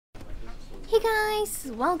Hey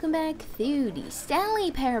guys, welcome back to the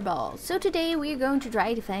Stanley Parable. So today we're going to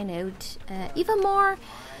try to find out even more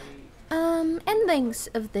endings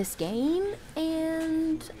of this game,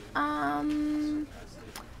 and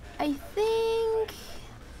I think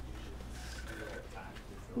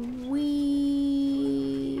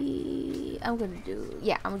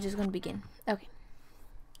I'm just gonna begin.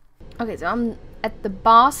 Okay, so I'm at the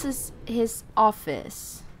boss's his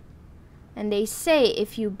office. And they say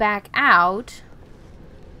if you back out...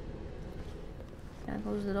 Can I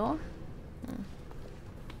close the door?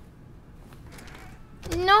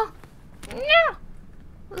 No! No!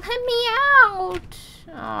 Let me out!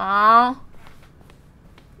 Aww.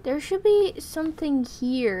 There should be something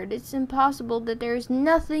here. It's impossible that there's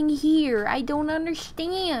nothing here. I don't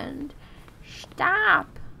understand.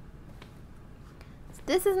 Stop.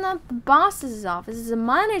 This is not the boss's office. This is the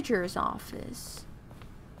manager's office.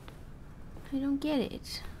 I don't get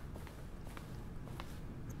it.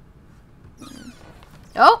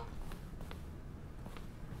 Oh!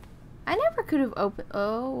 I never could have opened...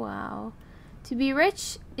 Oh, wow. To be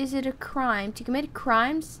rich, is it a crime? To commit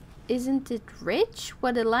crimes, isn't it rich?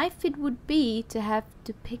 What a life it would be to have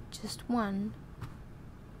to pick just one. I've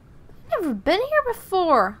never been here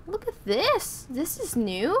before. Look at this. This is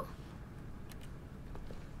new.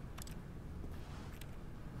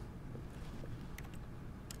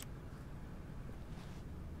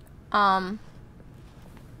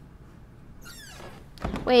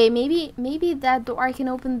 Wait, maybe that door, I can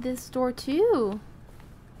open this door too.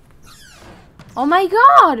 Oh my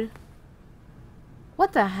god!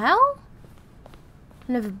 What the hell? I've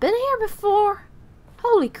never been here before.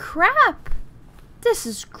 Holy crap! This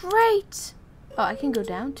is great! Oh, I can go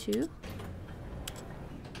down too.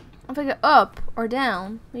 If I go up or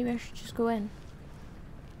down, maybe I should just go in.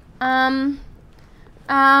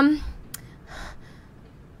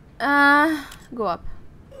 Go up.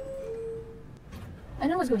 I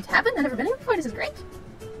know what's going to happen. I've never been here before. This is great.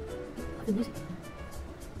 The music.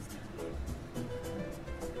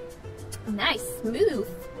 Nice, smooth.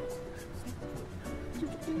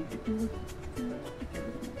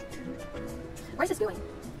 Where's this going?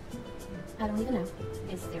 I don't even know.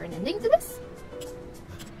 Is there an ending to this?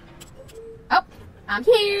 Oh, I'm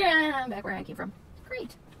here. I'm back where I came from.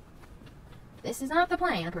 Great. This is not the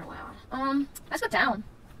plan, apparently. Let's go down.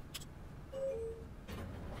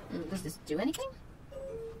 Does this do anything?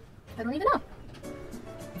 I don't even know.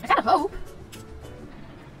 I kind of hope.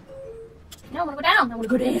 No, I want to go down. I want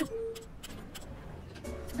to go down.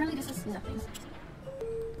 Apparently this is nothing.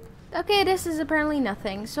 Okay, this is apparently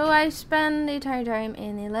nothing. So I spend the entire time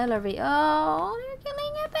in the elevator. Oh, you're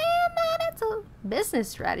killing a panda. That's a business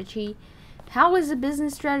strategy. How is a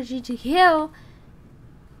business strategy to kill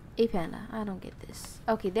a panda? I don't get this.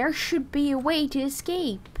 Okay, there should be a way to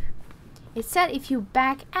escape. It said if you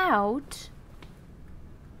back out.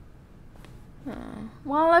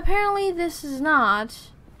 Well, apparently this is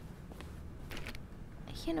not.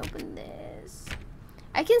 I can't open this.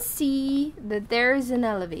 I can see that there is an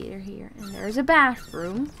elevator here, and there's a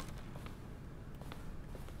bathroom.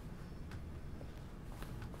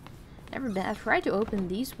 Never been. I've tried to open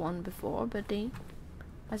these one before, but they.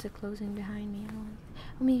 Why is it closing behind me? Oh,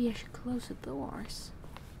 maybe I should close the doors.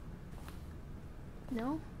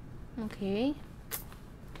 No. Okay.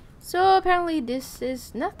 So apparently this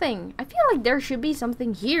is nothing. I feel like there should be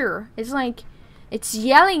something here. It's like it's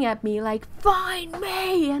yelling at me like, find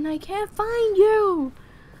me, and I can't find you.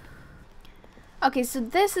 Okay, so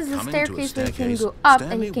this is a staircase where you can go up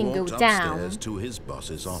and you can go down. To his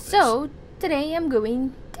boss's office. So today I'm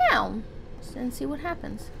going down and see what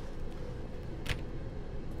happens.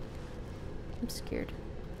 I'm scared.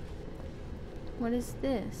 What is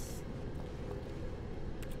this?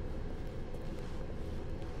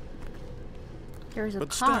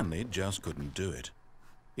 But Stanley just couldn't do it.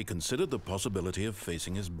 He considered the possibility of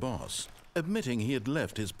facing his boss, admitting he had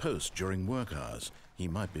left his post during work hours. He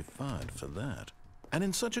might be fired for that. And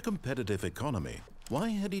in such a competitive economy, why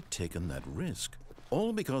had he taken that risk?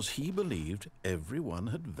 All because he believed everyone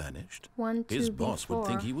had vanished? His boss would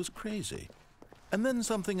think he was crazy. And then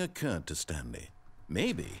something occurred to Stanley.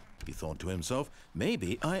 Maybe, he thought to himself,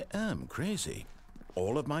 maybe I am crazy.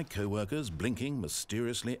 All of my co-workers blinking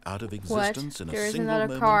mysteriously out of existence in a single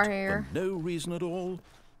moment for no reason at all.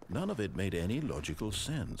 None of it made any logical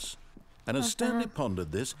sense. And as Stanley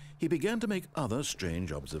pondered this, he began to make other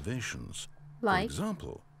strange observations. Like? For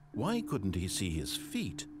example, why couldn't he see his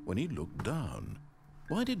feet when he looked down?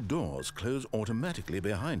 Why did doors close automatically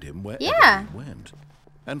behind him wherever he went?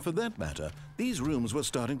 And for that matter, these rooms were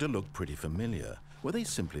starting to look pretty familiar. Were they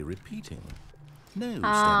simply repeating? No,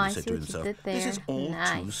 Ah, Stanley said to himself, this is all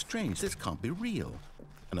too strange. This can't be real.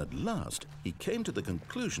 And at last, he came to the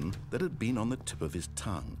conclusion that had been on the tip of his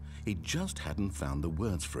tongue. He just hadn't found the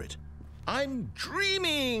words for it. I'm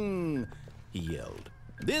dreaming, he yelled.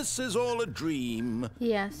 This is all a dream.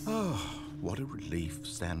 Yes. Oh, what a relief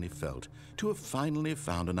Stanley felt to have finally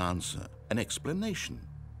found an answer, an explanation.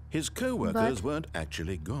 His co-workers weren't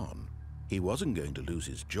actually gone. He wasn't going to lose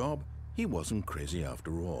his job. He wasn't crazy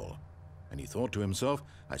after all. And he thought to himself,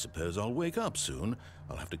 I suppose I'll wake up soon.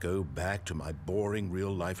 I'll have to go back to my boring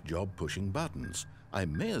real-life job pushing buttons. I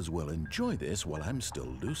may as well enjoy this while I'm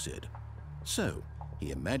still lucid. So,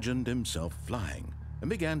 he imagined himself flying and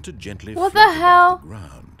began to gently float above the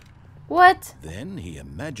ground. What? Then he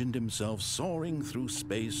imagined himself soaring through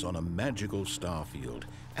space on a magical starfield,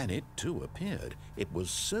 and it too appeared. It was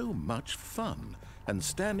so much fun, and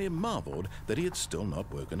Stanley marveled that he had still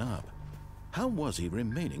not woken up. How was he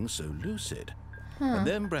remaining so lucid? And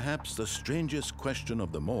then perhaps the strangest question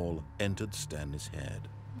of them all entered Stanley's head.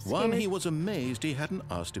 One he was amazed he hadn't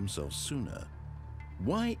asked himself sooner.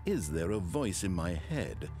 Why is there a voice in my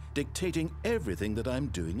head dictating everything that I'm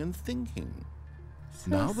doing and thinking?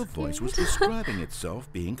 Now the voice was describing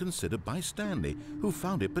itself being considered by Stanley, who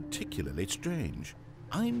found it particularly strange.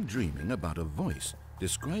 I'm dreaming about a voice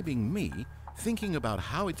describing me, thinking about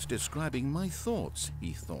how it's describing my thoughts,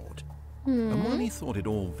 he thought. And when he thought it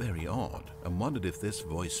all very odd and wondered if this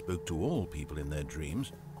voice spoke to all people in their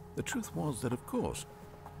dreams, the truth was that, of course,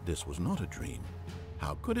 this was not a dream.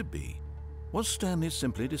 How could it be? Was Stanley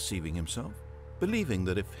simply deceiving himself, believing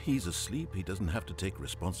that if he's asleep, he doesn't have to take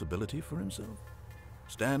responsibility for himself?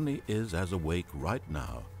 Stanley is as awake right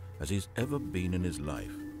now as he's ever been in his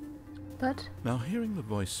life. But now hearing the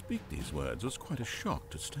voice speak these words was quite a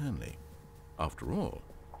shock to Stanley. After all,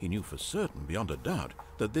 he knew for certain, beyond a doubt,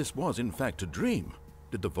 that this was in fact a dream.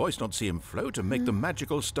 Did the voice not see him float and make the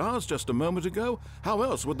magical stars just a moment ago? How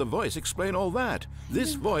else would the voice explain all that?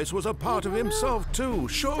 This voice was a part of himself too.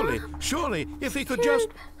 Surely, if he could just...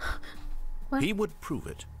 What? He would prove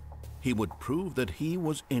it. He would prove that he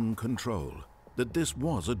was in control, that this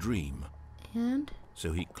was a dream. And?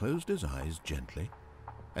 So he closed his eyes gently,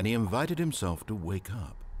 and he invited himself to wake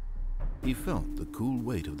up. He felt the cool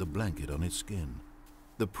weight of the blanket on his skin,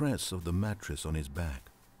 the press of the mattress on his back,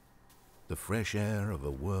 the fresh air of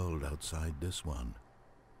a world outside this one.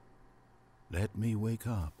 Let me wake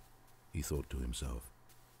up, he thought to himself.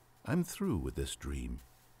 I'm through with this dream.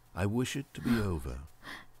 I wish it to be over.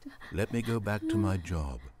 Let me go back to my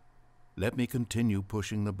job. Let me continue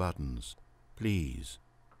pushing the buttons. Please,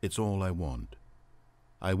 it's all I want.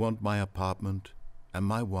 I want my apartment and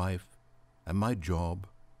my wife and my job.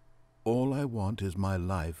 All I want is my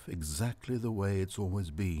life exactly the way it's always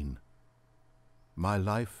been. My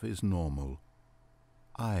life is normal.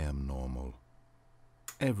 I am normal.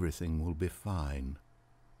 Everything will be fine.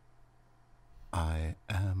 I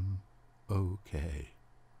am okay.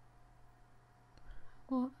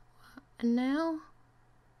 What? And now?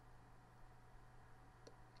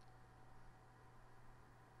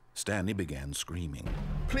 Stanley began screaming.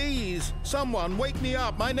 Please, someone wake me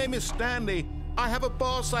up. My name is Stanley. I have a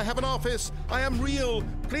boss. I have an office. I am real.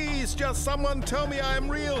 Please, just someone tell me I am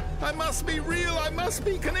real. I must be real. I must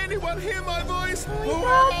be. Can anyone hear my voice? Who am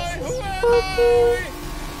I? Who am I?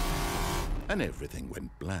 And everything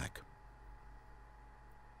went black.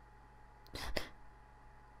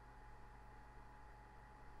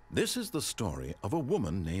 This is the story of a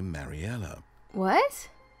woman named Mariella. What?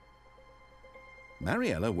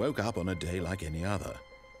 Mariella woke up on a day like any other.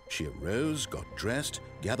 She arose, got dressed,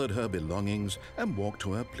 gathered her belongings, and walked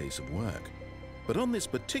to her place of work. But on this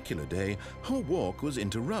particular day, her walk was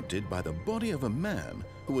interrupted by the body of a man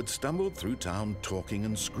who had stumbled through town talking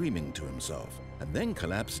and screaming to himself, and then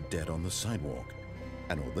collapsed dead on the sidewalk.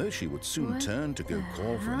 And although she would soon turn to go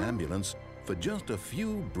call for an ambulance, for just a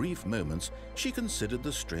few brief moments, she considered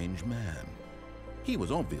the strange man. He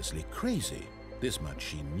was obviously crazy. This much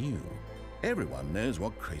she knew. Everyone knows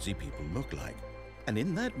what crazy people look like. And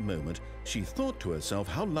in that moment, she thought to herself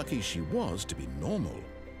how lucky she was to be normal.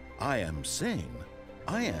 I am sane.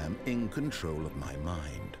 I am in control of my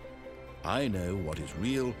mind. I know what is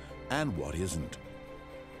real and what isn't.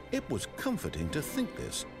 It was comforting to think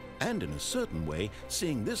this, and in a certain way,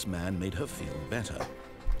 seeing this man made her feel better.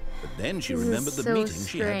 But then she remembered the meeting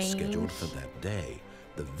she had scheduled for that day.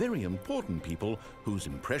 The very important people whose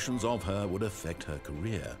impressions of her would affect her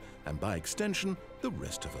career, and by extension, the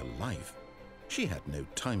rest of her life. She had no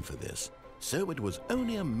time for this, so it was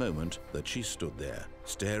only a moment that she stood there,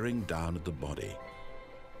 staring down at the body.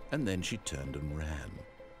 And then she turned and ran.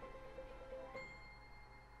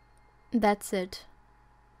 That's it.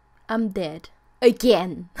 I'm dead.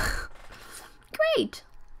 again. Great.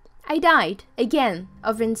 I died again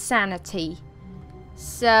of insanity.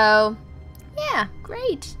 So, yeah,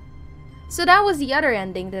 great. So that was the other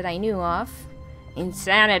ending that I knew of.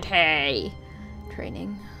 Insanity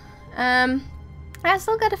training. I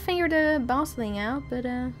still gotta figure the boss thing out, but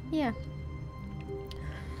yeah.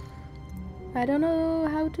 I don't know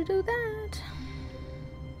how to do that.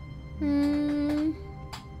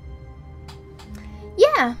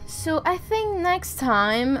 Yeah, so I think next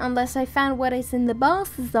time, unless I find what is in the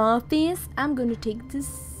boss's office, I'm gonna take this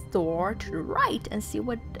door to the right and see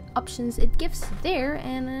what options it gives there.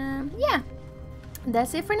 And yeah,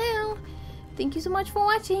 that's it for now. Thank you so much for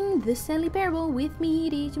watching the Stanley Parable with me,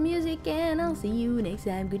 DJ Music, and I'll see you next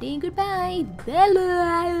time. Good day and goodbye.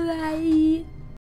 Bye.